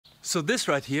So this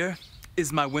right here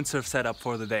is my windsurf setup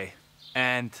for the day.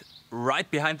 And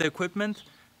right behind the equipment,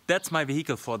 that's my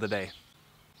vehicle for the day.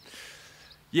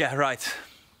 Yeah, right,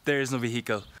 there is no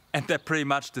vehicle. And that pretty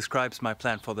much describes my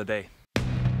plan for the day.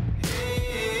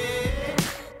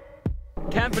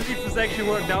 Can't believe this actually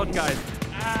worked out, guys.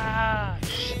 Ah,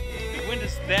 shit. The wind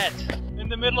is dead. In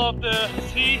the middle of the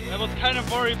sea, I was kind of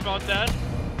worried about that.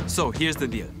 So here's the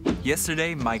deal.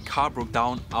 Yesterday my car broke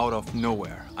down out of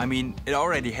nowhere. I mean, it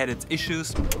already had its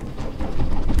issues.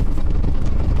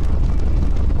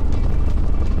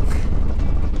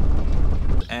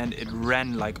 And it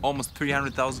ran like almost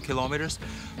 300,000 kilometers.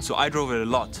 So I drove it a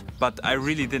lot, but I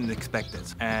really didn't expect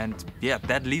it. And yeah,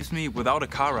 that leaves me without a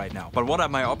car right now. But what are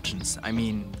my options? I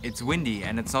mean, it's windy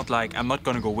and it's not like I'm not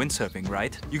gonna go windsurfing,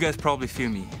 right? You guys probably feel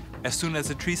me. As soon as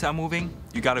the trees are moving,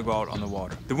 you gotta go out on the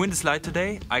water. The wind is light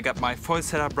today. I got my foil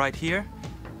set up right here.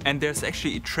 And there's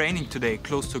actually a training today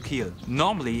close to Kiel.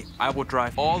 Normally, I would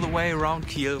drive all the way around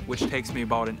Kiel, which takes me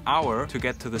about an hour to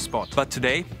get to the spot. But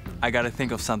today, I gotta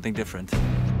think of something different.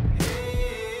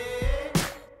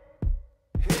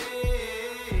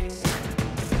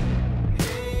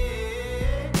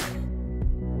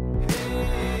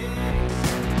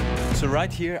 So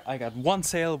right here, I got one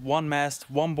sail, one mast,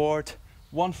 one board,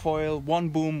 one foil, one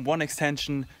boom, one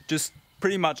extension, just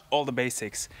pretty much all the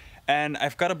basics. And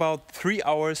I've got about 3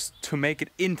 hours to make it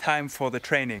in time for the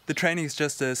training. The training is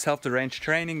just a self-arranged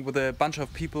training with a bunch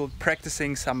of people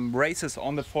practicing some races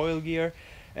on the foil gear.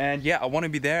 And yeah, I want to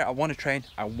be there, I want to train,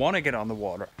 I want to get on the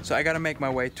water. So I gotta make my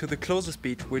way to the closest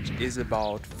beach, which is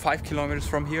about 5 kilometers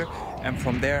from here. And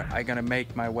from there, I'm gonna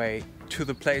make my way to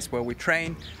the place where we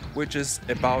train, which is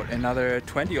about another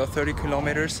 20 or 30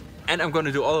 kilometers. And I'm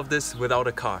gonna do all of this without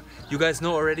a car. You guys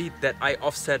know already that I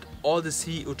offset all the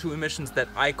CO2 emissions that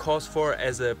I cause for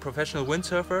as a professional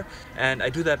windsurfer. And I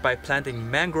do that by planting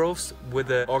mangroves with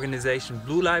the organization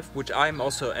Blue Life, which I'm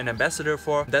also an ambassador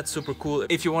for. That's super cool.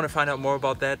 If you wanna find out more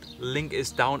about that, link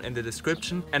is down in the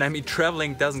description. And I mean,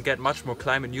 traveling doesn't get much more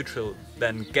climate neutral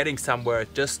than getting somewhere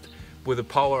just with the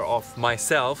power of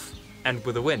myself and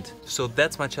with the wind. So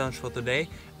that's my challenge for today.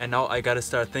 And now I gotta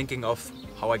start thinking of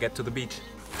how I get to the beach.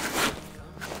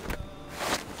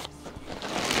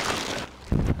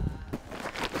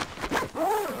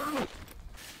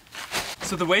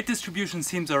 So the weight distribution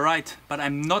seems alright, but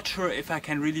I'm not sure if I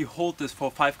can really hold this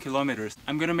for 5 kilometers.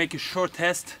 I'm gonna make a short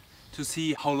test to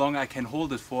see how long I can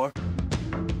hold it for.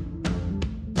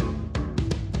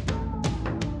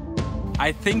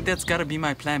 I think that's gotta be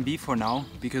my plan B for now,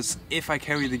 because if I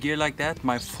carry the gear like that,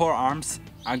 my forearms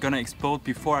are gonna explode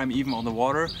before I'm even on the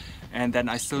water, and then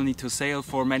I still need to sail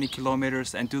for many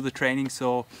kilometers and do the training,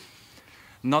 so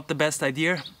not the best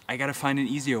idea. I gotta find an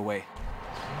easier way.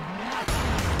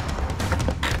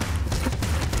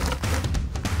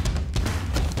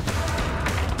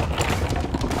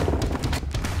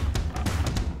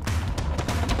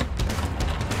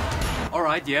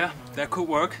 Alright, yeah, that could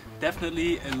work.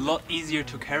 Definitely a lot easier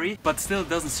to carry, but still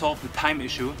doesn't solve the time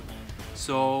issue.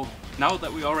 So now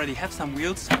that we already have some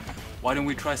wheels, why don't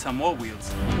we try some more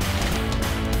wheels? Oh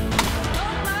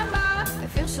my, my, it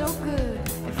feels so good,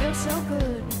 it feels so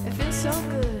good, it feels so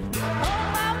good. Oh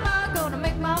my, my, gonna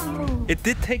make my move. It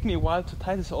did take me a while to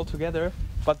tie this all together,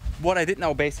 but what I did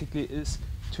now basically is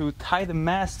to tie the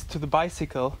mast to the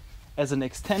bicycle as an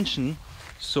extension,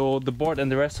 so the board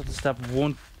and the rest of the stuff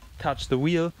won't touch the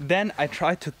wheel. Then I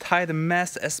tried to tie the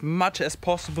mast as much as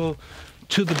possible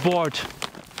to the board,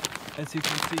 as you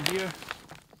can see here.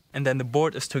 And then the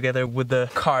board is together with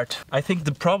the cart. I think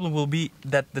the problem will be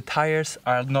that the tires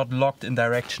are not locked in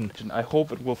direction. I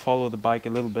hope it will follow the bike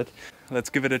a little bit. Let's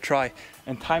give it a try.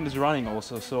 And time is running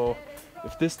also, so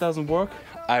if this doesn't work,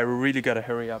 I really gotta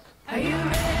hurry up. Are you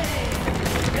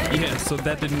ready? Yeah, so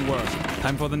that didn't work.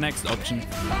 Time for the next option.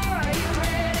 Are you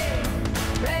ready?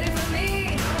 Ready for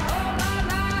me? Oh my,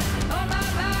 my, oh my,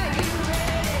 my, you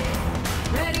ready?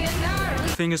 Ready and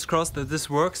now? Fingers crossed that this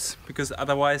works, because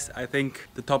otherwise I think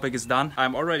the topic is done.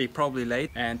 I'm already probably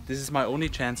late and this is my only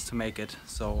chance to make it,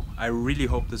 so I really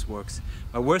hope this works.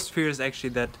 My worst fear is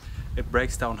actually that it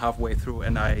breaks down halfway through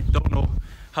and I don't know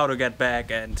how to get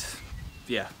back, and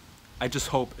yeah, I just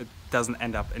hope it doesn't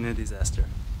end up in a disaster.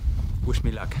 Wish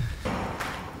me luck.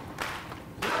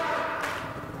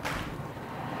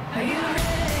 Are you ready?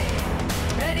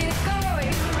 Ready to go? Are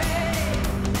you ready?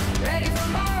 Ready for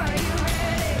more? Are you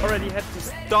ready? Already had to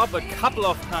stop a couple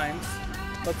of times,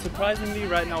 but surprisingly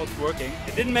right now it's working.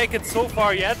 It didn't make it so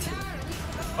far yet,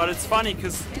 but it's funny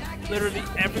because literally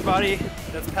everybody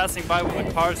that's passing by with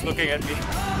a car is looking at me.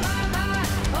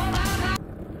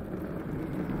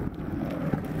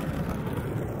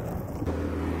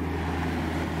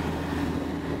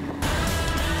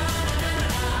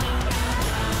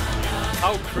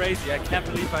 how crazy. I can't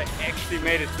believe I actually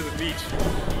made it to the beach.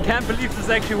 Can't believe this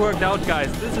actually worked out,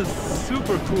 guys. This is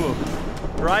super cool.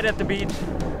 Right at the beach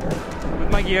with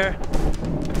my gear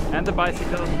and the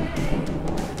bicycle.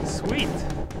 Sweet.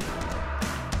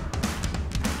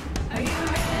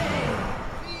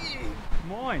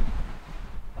 Moin.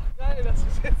 Geil, das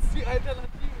ist jetzt die Alternative,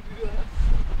 die du hast.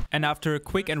 And after a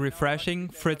quick and refreshing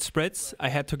Fritz Spritz, I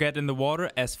had to get in the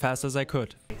water as fast as I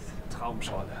could.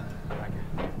 Traumschale. Danke.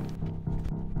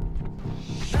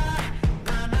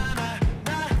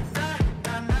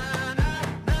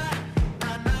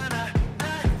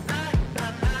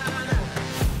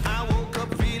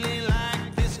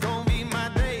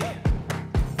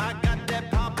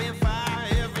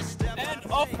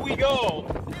 And off we go.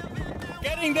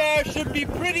 Getting there should be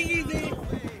pretty easy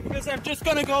because I'm just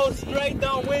gonna go straight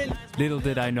downwind. Little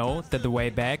did I know that the way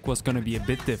back was gonna be a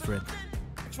bit different.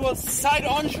 Which was side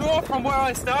onshore from where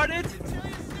I started,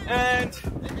 and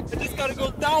I just gotta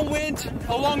go downwind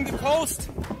along the coast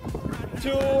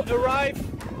to arrive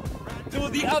to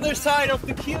the other side of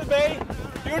the Kiel Bay.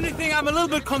 The only thing I'm a little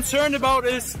bit concerned about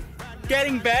is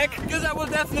getting back, because I will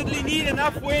definitely need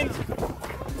enough wind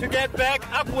to get back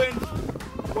upwind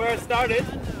where I started.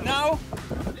 Now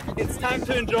it's time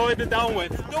to enjoy the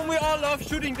downwind. Don't we all love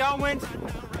shooting downwind?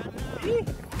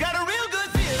 Got a real good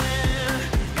feeling,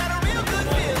 got a real good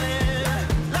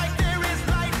feeling, like there is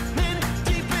lightning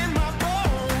deep in my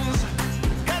bones.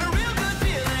 Got a real good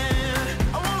feeling,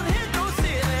 I won't hit no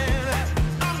ceiling.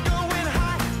 I'm going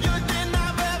higher than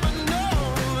I've ever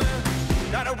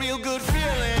known. Got a real good feeling.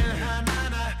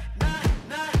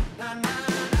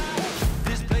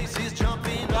 This place is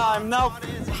jumping. I'm now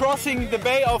crossing the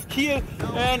Bay of Kiel,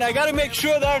 and I gotta make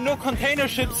sure there are no container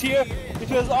ships here,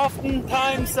 because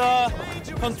oftentimes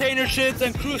container ships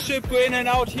and cruise ships go in and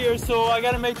out here, so I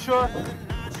gotta make sure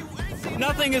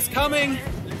nothing is coming.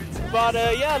 But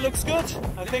yeah, looks good.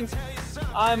 I think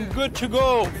I'm good to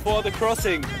go for the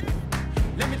crossing.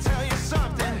 Let me tell you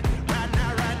something, right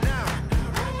now, right now,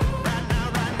 right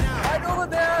now, right now. Right over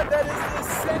there, that is the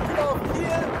center of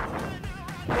Kiel.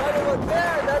 Right over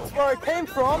there, that's where I came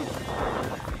from.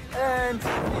 And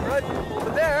right over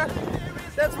there,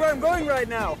 that's where I'm going right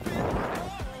now.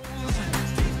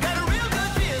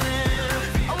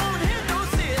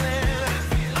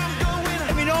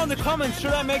 Let me know in the comments,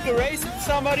 should I make a race with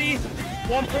somebody?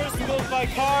 One person goes by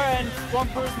car and one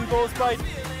person goes by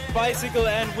bicycle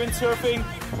and windsurfing.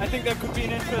 I think that could be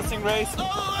an interesting race.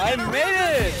 I made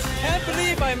it! Can't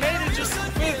believe I made it just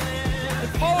with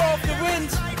the power of the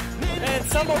wind and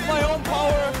some of my own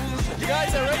power. You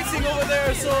guys are racing over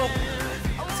there, so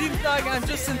seems like I'm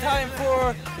just in time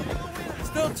for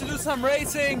still to do some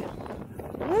racing.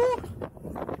 Woo!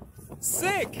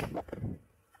 Sick!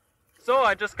 So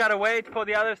I just gotta wait for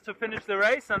the others to finish the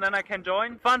race and then I can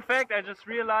join. Fun fact, I just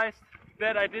realized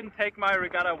that I didn't take my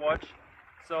regatta watch,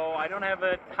 so I don't have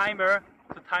a timer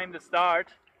to time the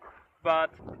start,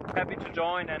 but happy to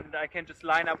join and I can just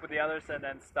line up with the others and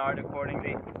then start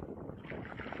accordingly.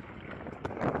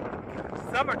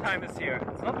 Summertime is here.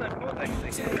 It's not that cool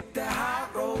actually. Take the high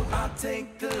road, I'll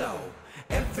take the low.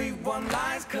 Everyone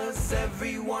lies cause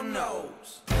everyone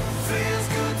knows. Feels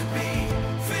good to be,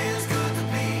 feels good to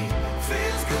be,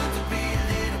 feels good to be a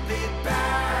little bit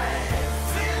bad.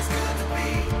 Feels good to be,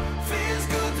 feels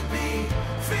good to be,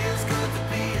 feels good to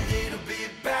be a little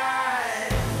bit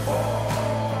bad. Oh,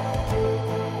 oh, oh,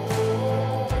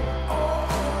 oh, oh,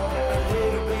 a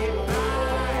little bit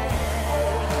bad.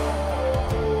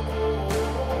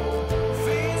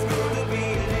 Feels good to be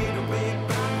a little bit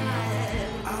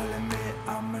bad. I'll admit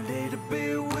I'm a little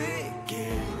bit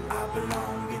wicked. I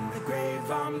belong in the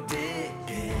grave I'm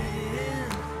digging.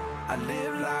 I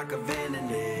live like a venom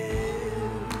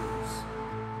lives.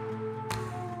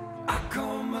 I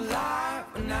come alive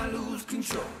when I lose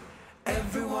control.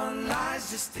 Everyone lies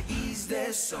just to ease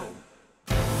their soul.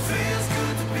 Feels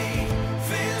good to be,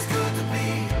 feels good to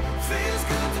be, feels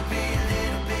good to be a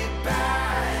little bit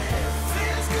bad.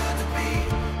 Feels good to be,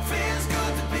 feels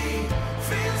good to be,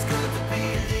 feels good to be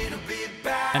a little bit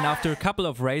bad. And after a couple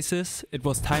of races, it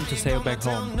was time to sail back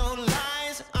home. No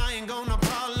lies, I ain't gonna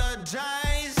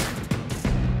apologize.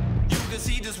 You can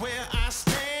see just where I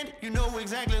stand. You know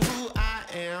exactly who I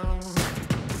am.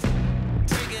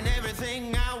 Taking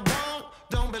everything I want.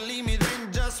 Don't believe me,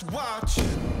 then just watch.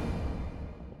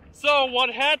 So what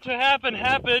had to happen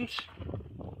happened.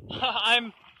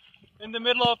 I'm in the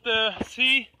middle of the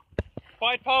sea,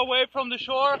 quite far away from the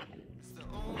shore,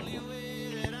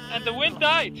 and the wind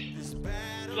died.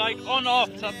 Like on off.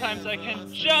 Sometimes I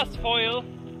can just foil,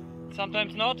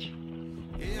 sometimes not.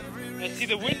 I see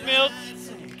the windmills,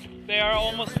 they are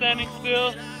almost standing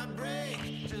still.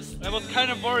 I was kind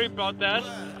of worried about that,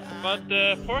 but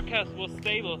the forecast was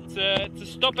stable. It's a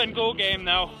stop and go game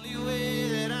now.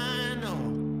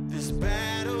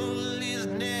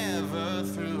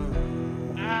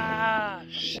 Ah,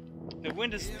 shit. The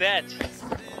wind is dead.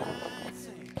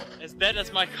 As dead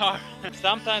as my car.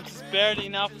 Sometimes it's barely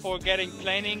enough for getting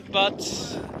planing, but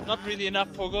not really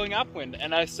enough for going upwind.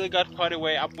 And I still got quite a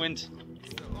way upwind.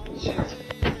 Shit.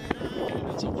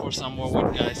 Let's hope for some more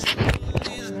wind, guys.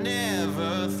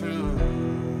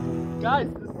 Guys,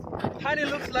 this kind of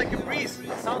looks like a breeze.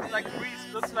 Sounds like a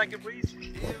breeze, looks like a breeze.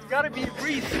 It's gotta be a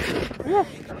breeze.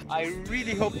 I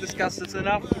really hope this gust is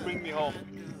enough to bring me home.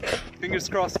 Fingers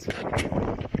crossed.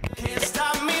 Can't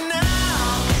stop me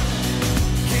now.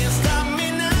 Can't stop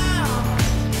me now.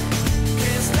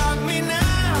 Can't stop me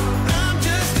now. I'm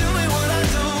just doing what I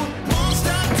do. Won't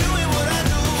stop doing what I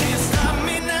do. Can't stop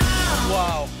me now.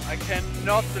 Wow, I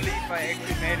cannot believe I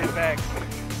actually made it back.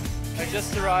 I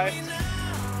just arrived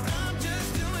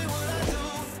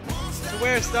to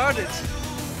where I started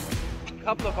a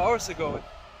couple of hours ago.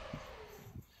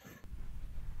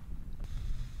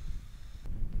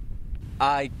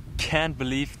 I can't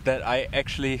believe that I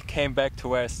actually came back to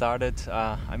where I started.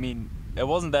 I mean, it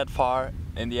wasn't that far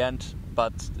in the end,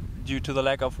 but due to the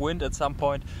lack of wind at some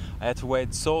point, I had to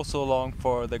wait so long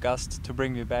for the gust to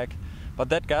bring me back. But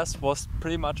that gust was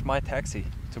pretty much my taxi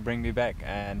to bring me back,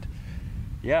 and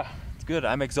yeah, it's good.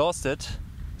 I'm exhausted.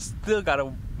 Still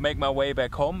gotta make my way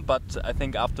back home, but I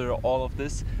think after all of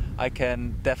this, I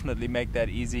can definitely make that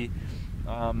easy.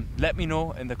 Let me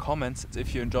know in the comments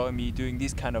if you enjoy me doing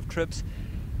these kind of trips.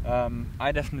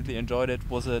 I definitely enjoyed it. It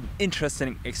was an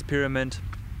interesting experiment,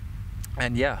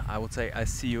 and yeah, I would say I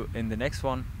see you in the next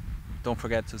one. Don't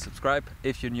forget to subscribe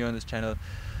if you're new on this channel.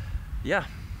 Yeah,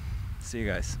 see you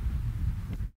guys.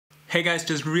 Hey guys,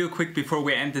 just real quick before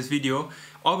we end this video.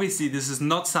 Obviously this is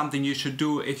not something you should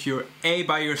do if you're A,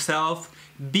 by yourself,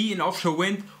 B, in offshore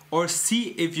wind, or C,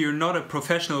 if you're not a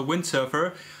professional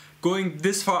windsurfer. Going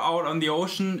this far out on the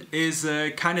ocean is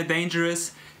kind of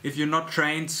dangerous if you're not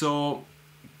trained, so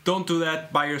don't do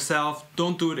that by yourself.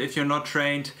 Don't do it if you're not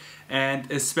trained,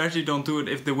 and especially don't do it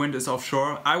if the wind is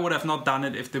offshore. I would have not done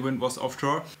it if the wind was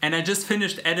offshore. And I just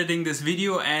finished editing this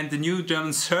video and the new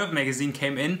German surf magazine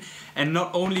came in, and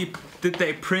not only did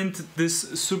they print this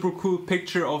super cool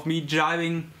picture of me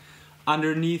jiving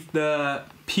underneath the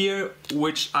pier,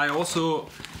 which I also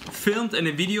filmed in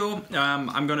a video.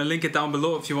 I'm gonna link it down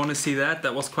below if you want to see that.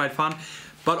 That was quite fun.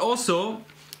 But also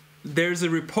there's a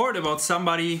report about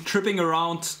somebody tripping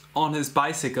around on his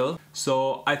bicycle,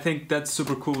 so I think that's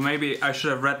super cool. Maybe I should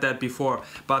have read that before,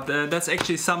 but that's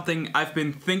actually something I've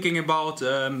been thinking about.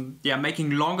 Yeah,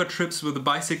 making longer trips with a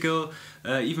bicycle,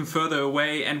 even further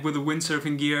away, and with a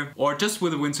windsurfing gear, or just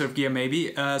with a windsurf gear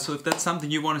maybe. So if that's something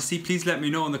you want to see, please let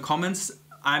me know in the comments.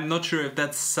 I'm not sure if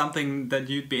that's something that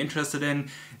you'd be interested in,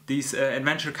 these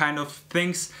adventure kind of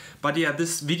things. But yeah,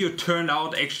 this video turned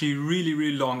out actually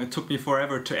really long. It took me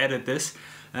forever to edit this,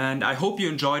 and I hope you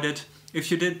enjoyed it.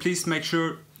 If you did, please make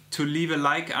sure to leave a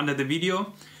like under the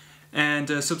video, and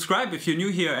subscribe if you're new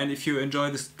here and if you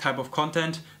enjoy this type of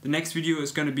content. The next video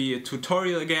is going to be a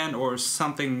tutorial again, or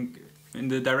something in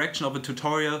the direction of a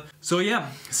tutorial. So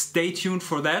yeah, stay tuned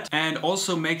for that, and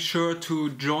also make sure to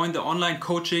join the online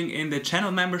coaching in the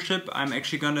channel membership. I'm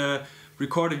actually gonna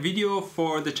record a video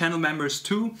for the channel members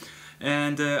too,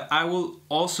 and I will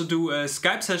also do a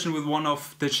Skype session with one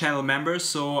of the channel members.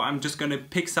 So I'm just gonna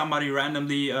pick somebody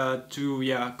randomly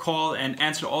to call and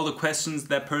answer all the questions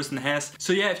that person has.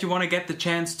 So yeah, if you want to get the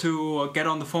chance to get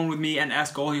on the phone with me and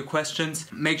ask all your questions,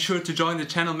 make sure to join the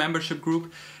channel membership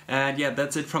group. And yeah,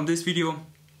 that's it from this video.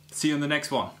 See you in the next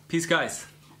one. Peace, guys.